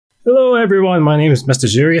Hello everyone, my name is Mr.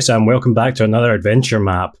 Zurius and welcome back to another adventure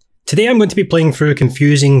map. Today I'm going to be playing through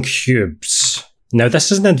Confusing Cubes. Now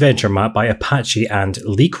this is an adventure map by Apache and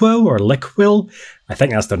Liquil, or Liquil, I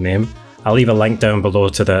think that's their name. I'll leave a link down below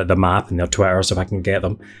to the map and their Twitters if I can get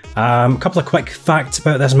them. A couple of quick facts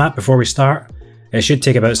about this map before we start. It should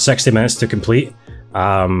take about 60 minutes to complete.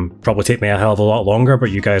 Probably take me a hell of a lot longer,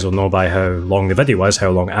 but you guys will know by how long the video is,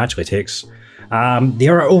 how long it actually takes.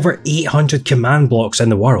 There are over 800 command blocks in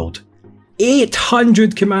the world.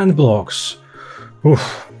 800 command blocks!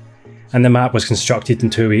 Oof. And the map was constructed in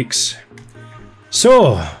 2 weeks.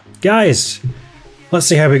 So, guys, let's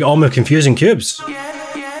see how we get on with Confusing Cubes.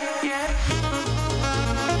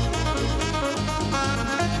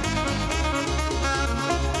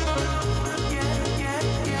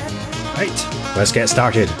 Right, let's get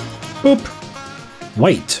started. Boop!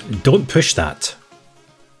 Wait, don't push that.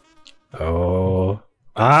 Oh.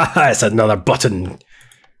 Ah, it's another button.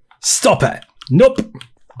 Stop it. Nope.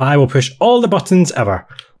 I will push all the buttons ever.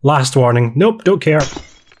 Last warning. Nope, don't care.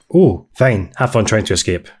 Oh, fine. Have fun trying to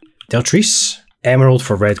escape. Deltrice. Emerald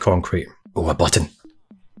for red concrete. Oh, a button.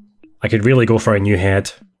 I could really go for a new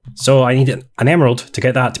head. So I need an emerald to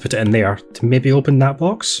get that, to put it in there, to maybe open that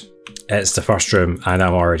box. It's the first room and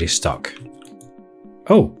I'm already stuck.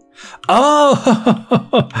 Oh.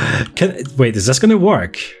 Oh! Wait, is this going to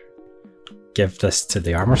work? Give this to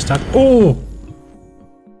the armor stab. Oh!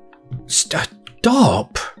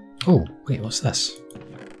 Stop! Oh, wait, what's this?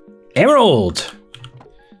 Emerald!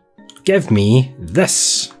 Give me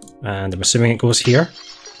this. And I'm assuming it goes here.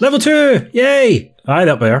 Level 2! Yay! Hi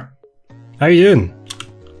up there. How you doing?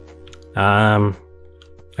 I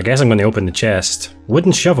guess I'm going to open the chest.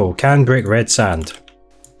 Wooden shovel can break red sand.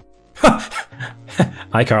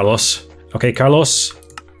 Hi, Carlos. Okay, Carlos.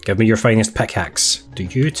 Give me your finest pickaxe. Do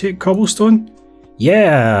you take cobblestone?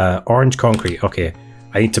 Yeah, orange concrete. Okay,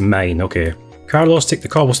 I need to mine. Okay, Carlos, take the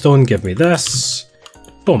cobblestone. Give me this.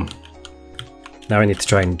 Boom. Now I need to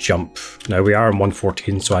try and jump. Now we are on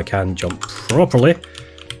 114, so I can jump properly.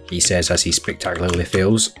 He says as he spectacularly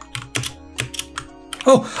fails.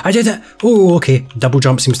 Oh, I did it. Oh, okay. Double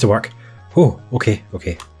jump seems to work. Oh, okay,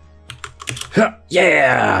 okay.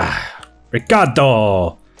 Yeah,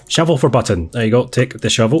 Ricardo. Shovel for button. There you go, take the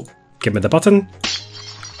shovel. Give me the button.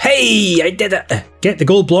 Hey, I did it! Get the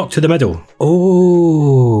gold block to the middle.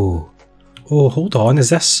 Oh. Oh, hold on, is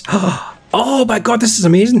this? Oh my god, this is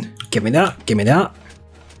amazing. Give me that, give me that.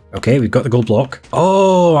 Okay, we've got the gold block.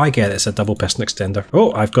 Oh, I get it, it's a double piston extender.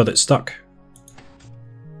 Oh, I've got it stuck.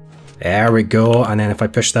 There we go, and then if I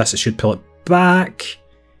push this, it should pull it back.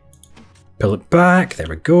 Pull it back, there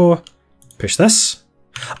we go. Push this.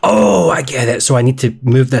 Oh, I get it. So I need to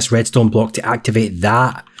move this redstone block to activate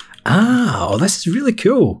that. Ah, oh, this is really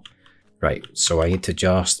cool. Right, so I need to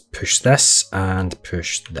just push this and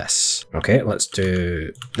push this. Okay, let's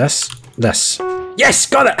do this, this. Yes,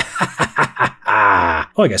 got it!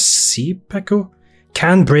 Oh, I guess sea pickle.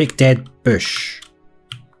 Can break dead bush.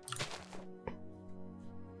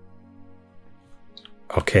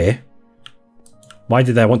 Okay. Why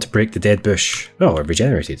did I want to break the dead bush? Oh, it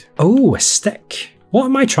regenerated. Oh, a stick. What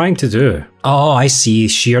am I trying to do? Oh, I see.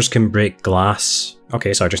 Shears can break glass.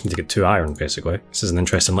 Okay, so I just need to get 2 iron, basically. This is an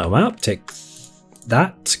interesting little map. Take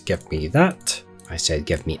that. Give me that. I said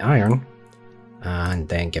give me iron. And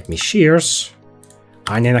then give me shears.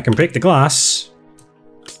 And then I can break the glass.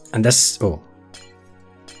 And this... Oh.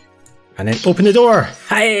 And then open the door.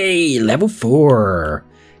 Hey, level 4.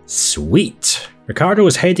 Sweet. Ricardo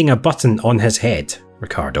is hiding a button on his head.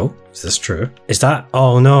 Ricardo, is this true? Is that...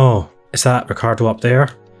 Oh no. Is that Ricardo up there?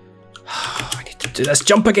 I need to do this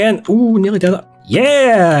jump again. Ooh, nearly did it.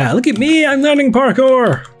 Yeah, look at me, I'm learning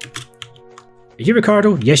parkour. Are you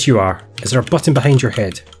Ricardo? Yes, you are. Is there a button behind your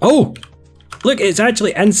head? Oh, look, it's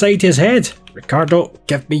actually inside his head. Ricardo,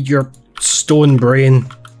 give me your stone brain.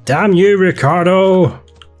 Damn you, Ricardo.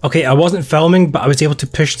 Okay, I wasn't filming, but I was able to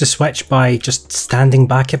push the switch by just standing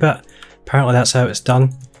back a bit. Apparently that's how it's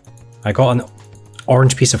done. I got an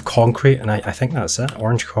orange piece of concrete, and I think that's it.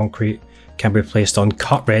 Orange concrete can be placed on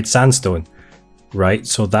cut red sandstone. Right,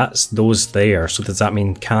 so that's those there. So does that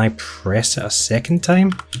mean, can I press it a second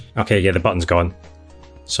time? Okay, yeah, the button's gone.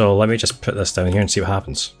 So let me just put this down here and see what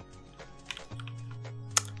happens.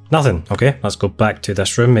 Nothing. Okay, let's go back to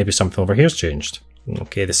this room. Maybe something over here's changed.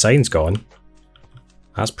 Okay, the sign's gone.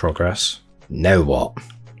 That's progress. Now what?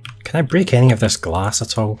 Can I break any of this glass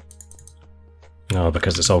at all? No,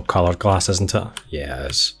 because it's all coloured glass, isn't it? Yeah,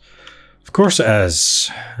 it is. Of course it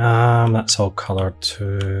is. That's all coloured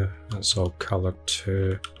too. That's all coloured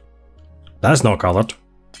too. That's not coloured.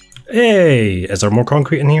 Hey, is there more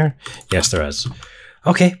concrete in here? Yes, there is.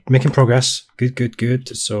 Okay, making progress. Good, good,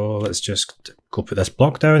 good. So let's just go put this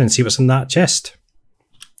block down and see what's in that chest.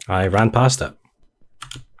 I ran past it.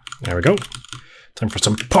 There we go. Time for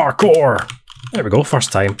some parkour. There we go,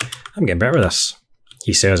 first time. I'm getting better at this.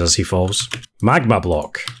 He says as he falls. Magma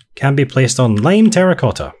block. Can be placed on lime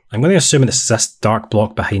terracotta. I'm going to assume it's this dark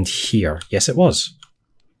block behind here. Yes, it was.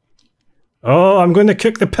 Oh, I'm going to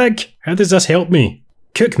cook the pig. How does this help me?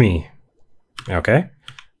 Cook me. Okay.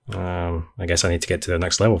 I guess I need to get to the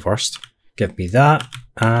next level first. Give me that.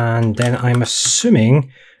 And then I'm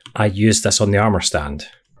assuming I use this on the armor stand.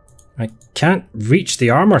 I can't reach the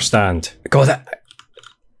armor stand. Got it.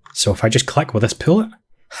 So if I just click, will this pull it?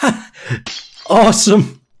 Ha!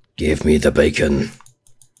 Awesome! Give me the bacon.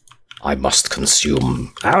 I must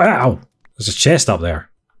consume. Ow, ow! There's a chest up there.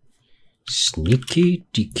 Sneaky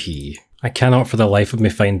deaky. I cannot for the life of me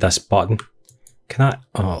find this button. Can I?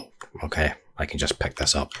 Oh, okay. I can just pick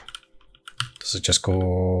this up. Does it just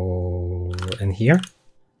go in here?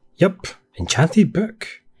 Yep. Enchanted book.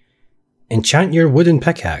 Enchant your wooden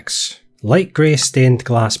pickaxe. Light grey stained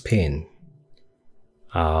glass pane.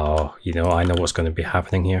 Oh, you know, I know what's going to be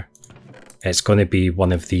happening here. It's going to be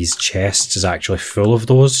one of these chests is actually full of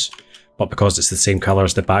those, but because it's the same colour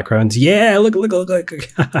as the background. Yeah, look, look, look, look.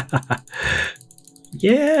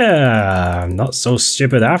 Yeah, I'm not so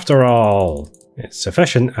stupid after all. It's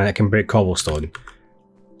efficient and it can break cobblestone.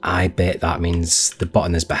 I bet that means the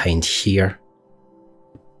button is behind here.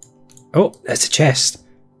 Oh, it's a chest.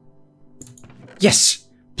 Yes!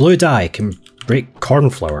 Blue dye can break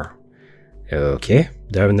cornflower. Okay,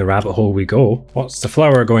 down the rabbit hole we go. What's the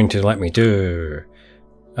flower going to let me do?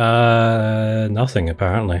 Nothing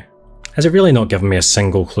apparently. Has it really not given me a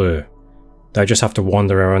single clue? Do I just have to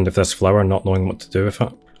wander around with this flower not knowing what to do with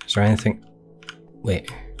it? Is there anything?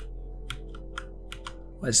 Wait.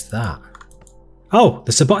 What is that? Oh,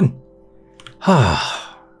 there's a button.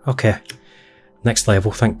 Ah, okay. Next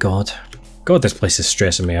level, thank God. God, this place is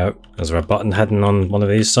stressing me out. Is there a button hidden on one of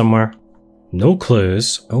these somewhere? No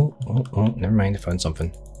clues. Oh, never mind, I found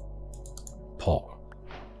something. Pot.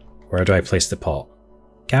 Where do I place the pot?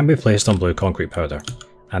 Can be placed on blue concrete powder.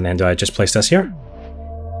 And then do I just place this here?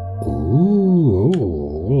 Ooh.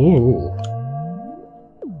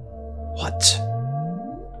 What?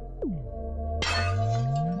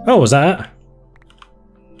 Oh, was that it?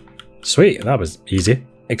 Sweet, that was easy.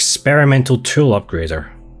 Experimental tool upgrader.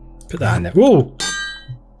 Put that in there. Whoa!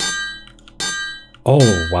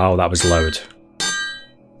 Oh, wow, that was loud.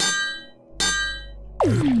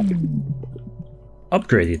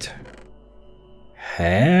 Upgraded.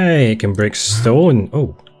 Hey, it can break stone.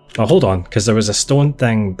 Oh, hold on, because there was a stone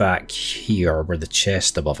thing back here where the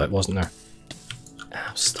chest above it, wasn't there?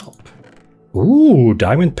 Oh, stop. Ooh,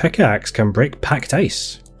 diamond pickaxe can break packed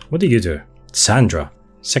ice. What do you do? Sandra,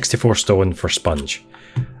 64 stone for sponge.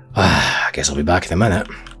 I guess I'll be back in a minute.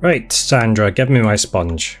 Right, Sandra, give me my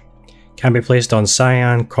sponge. Can be placed on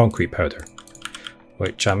cyan concrete powder,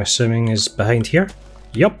 which I'm assuming is behind here.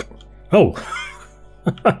 Yup. Oh,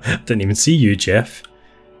 didn't even see you, Jeff.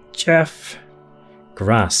 Jeff.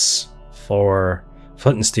 Grass for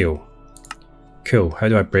flint and steel. Cool. How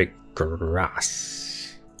do I break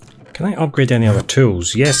grass? Can I upgrade any other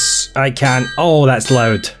tools? Yes, I can. Oh, that's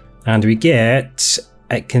loud. And we get...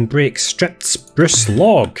 It can break stripped spruce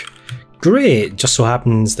log. Great. Just so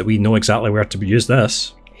happens that we know exactly where to use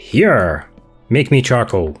this. Here. Make me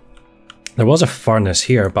charcoal. There was a furnace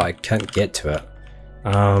here, but I can't get to it.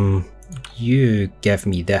 You give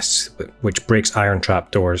me this, which breaks iron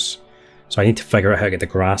trapdoors. So I need to figure out how to get the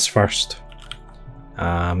grass first.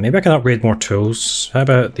 Maybe I can upgrade more tools. How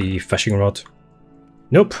about the fishing rod?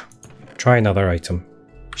 Nope. Try another item.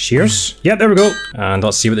 Shears? Yep, there we go. And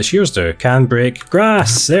let's see what the shears do. Can break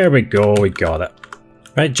grass. There we go, we got it.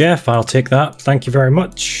 Right, Jeff, I'll take that. Thank you very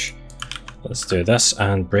much. Let's do this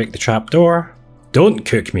and break the trapdoor. Don't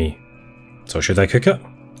cook me. So should I cook it?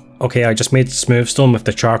 Okay, I just made smooth stone with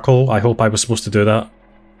the charcoal. I hope I was supposed to do that.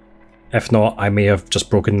 If not, I may have just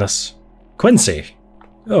broken this. Quincy.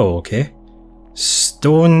 Oh, okay.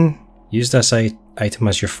 Stone. Use this item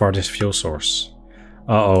as your furnace fuel source.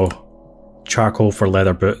 Uh-oh. Charcoal for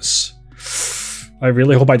leather boots. I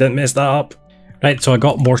really hope I didn't mess that up. Right, so I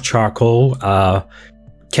got more charcoal.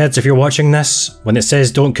 Kids, if you're watching this, when it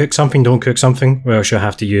says don't cook something, well, you'll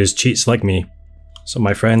have to use cheats like me. So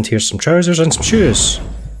my friend, here's some trousers and some shoes.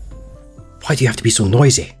 Why do you have to be so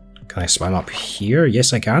noisy? Can I swim up here?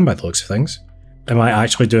 Yes, I can by the looks of things. Am I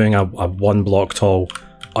actually doing a 1 block tall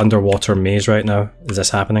underwater maze right now? Is this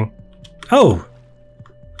happening? Oh!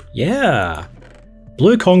 Yeah!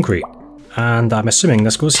 Blue concrete. And I'm assuming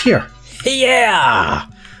this goes here. Yeah!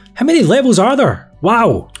 How many levels are there?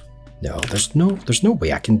 Wow! No, there's no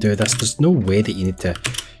way I can do this. There's no way that you need to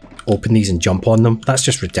open these and jump on them. That's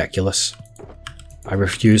just ridiculous. I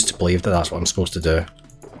refuse to believe that that's what I'm supposed to do.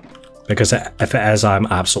 Because if it is, I'm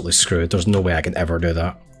absolutely screwed. There's no way I can ever do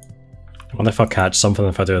that. I wonder if I'll catch something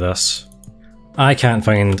if I do this. I can't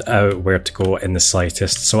find out where to go in the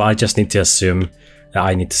slightest, so I just need to assume that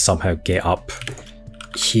I need to somehow get up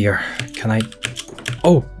here. Can I?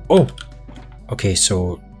 Oh! Okay,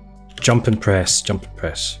 so jump and press, jump and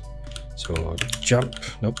press. So jump,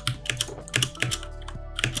 nope.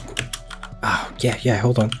 Oh, yeah,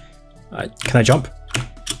 hold on. Can I jump?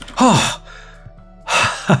 Oh!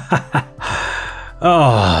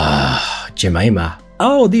 Oh, Jemima.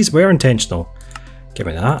 Oh, these were intentional. Give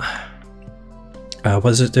me that. What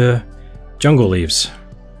does it do? Jungle leaves.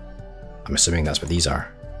 I'm assuming that's what these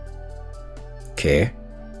are. Okay.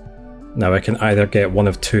 Now I can either get one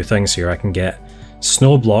of two things here. I can get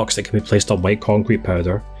snow blocks that can be placed on white concrete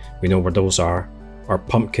powder. We know where those are. Or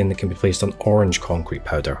pumpkin that can be placed on orange concrete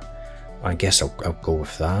powder. I guess I'll go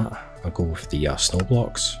with that. I'll go with the snow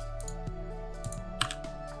blocks.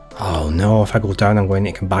 Oh no, if I go down I'm going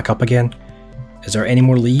to come back up again. Is there any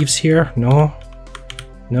more leaves here? No?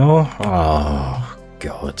 No? Oh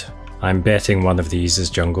god. I'm betting one of these is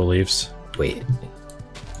jungle leaves. Wait.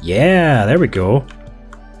 Yeah, there we go.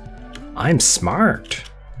 I'm smart.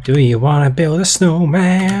 Do you want to build a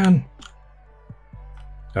snowman?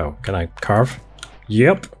 Oh, can I carve?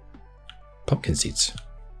 Yep. Pumpkin seeds.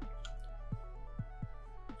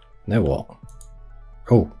 Now what?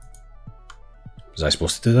 Oh. Was I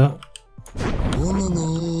supposed to do that?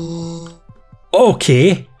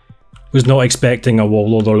 Okay. Was not expecting a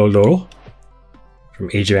wololololo from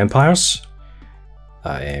Age of Empires.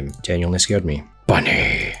 That genuinely scared me.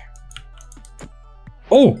 Bunny.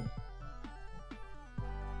 Oh!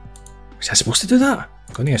 Was I supposed to do that?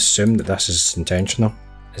 I'm going to assume that this is intentional.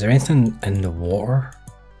 Is there anything in the water?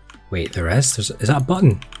 Wait, there is? Is that a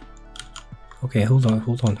button? Okay, hold on.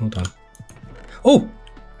 Oh!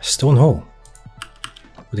 A stone hole.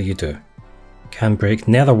 What do you do? Can break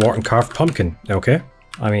nether wart and carved pumpkin. Okay.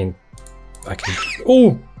 I mean, I can...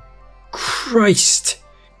 Oh! Christ!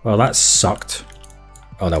 Well, that sucked.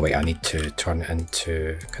 Oh no, wait, I need to turn it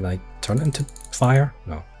into... Can I turn it into fire?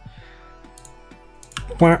 No.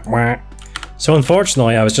 Wah, wah. So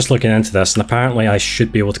unfortunately, I was just looking into this, and apparently I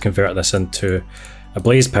should be able to convert this into a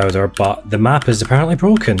blaze powder, but the map is apparently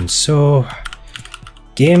broken, so...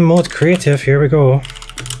 Game mode creative, here we go.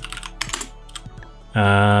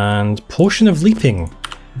 And potion of leaping.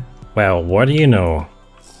 Well, what do you know?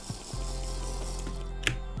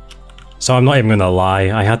 So I'm not even gonna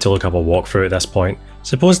lie, I had to look up a walkthrough at this point.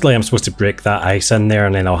 Supposedly I'm supposed to break that ice in there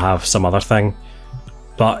and then I'll have some other thing.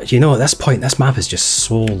 But you know, at this point, this map is just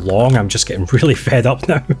so long, I'm just getting really fed up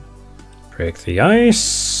now. Break the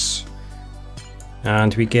ice.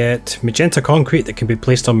 And we get magenta concrete that can be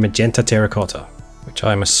placed on magenta terracotta, which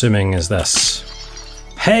I'm assuming is this.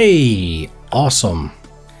 Hey! Awesome.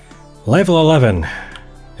 Level 11.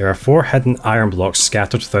 There are 4 hidden iron blocks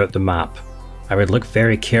scattered throughout the map. I would look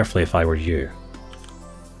very carefully if I were you.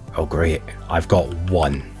 Oh great, I've got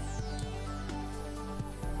 1.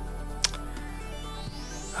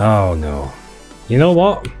 Oh no. You know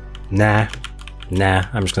what? Nah,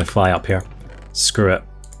 I'm just gonna fly up here. Screw it.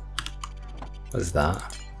 What is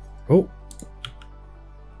that? Oh.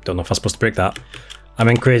 Don't know if I'm supposed to break that. I'm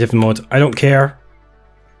in creative mode. I don't care.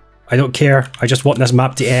 I don't care. I just want this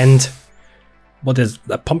map to end. What is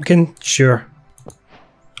that? Pumpkin? Sure.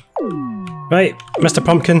 Right, Mr.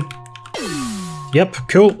 Pumpkin. Yep,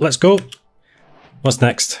 cool, let's go. What's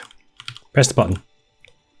next? Press the button.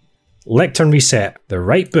 Lectern reset. The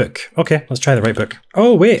right book. Okay, let's try the right book.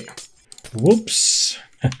 Oh, wait. Whoops.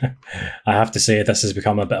 I have to say, this has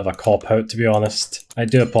become a bit of a cop-out, to be honest. I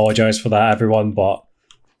do apologise for that, everyone, but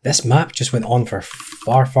this map just went on for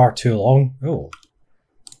far too long. Oh.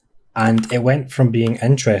 And it went from being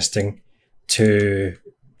interesting to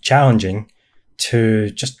challenging to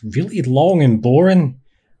just really long and boring.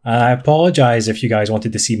 I apologise if you guys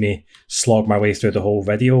wanted to see me slog my way through the whole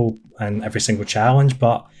video and every single challenge,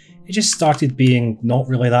 but it just started being not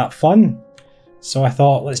really that fun. So I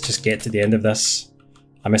thought, let's just get to the end of this.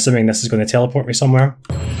 I'm assuming this is going to teleport me somewhere.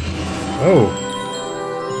 Oh.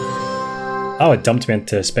 Oh, it dumped me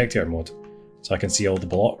into spectator mode, so I can see all the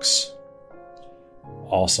blocks.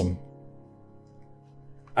 Awesome.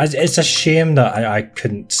 It's a shame that I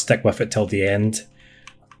couldn't stick with it till the end.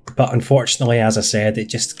 But unfortunately, as I said,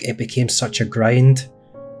 it became such a grind.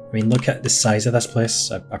 I mean, look at the size of this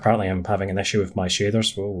place. Apparently I'm having an issue with my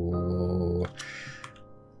shaders. Whoa.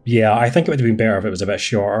 Yeah, I think it would have been better if it was a bit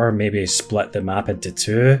shorter. Maybe split the map into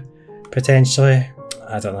 2, potentially.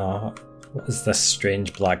 I don't know. What is this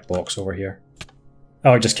strange black box over here?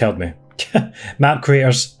 Oh, it just killed me. Map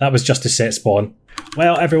creators, that was just to set spawn.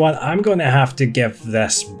 Well, everyone, I'm going to have to give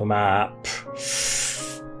this map...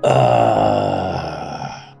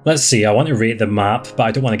 let's see, I want to rate the map, but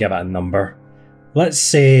I don't want to give it a number. Let's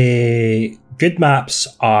say good maps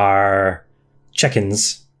are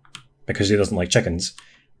chickens, because he doesn't like chickens.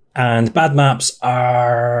 And bad maps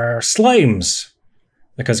are slimes,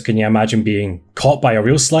 because can you imagine being caught by a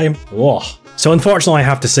real slime? Ugh. So unfortunately I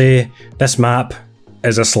have to say, this map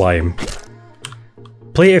is a slime.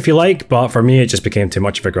 Play it if you like, but for me it just became too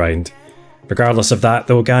much of a grind. Regardless of that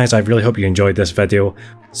though guys, I really hope you enjoyed this video.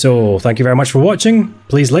 So thank you very much for watching,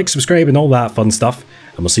 please like, subscribe and all that fun stuff,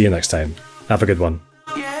 and we'll see you next time. Have a good one.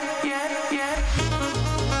 Yeah.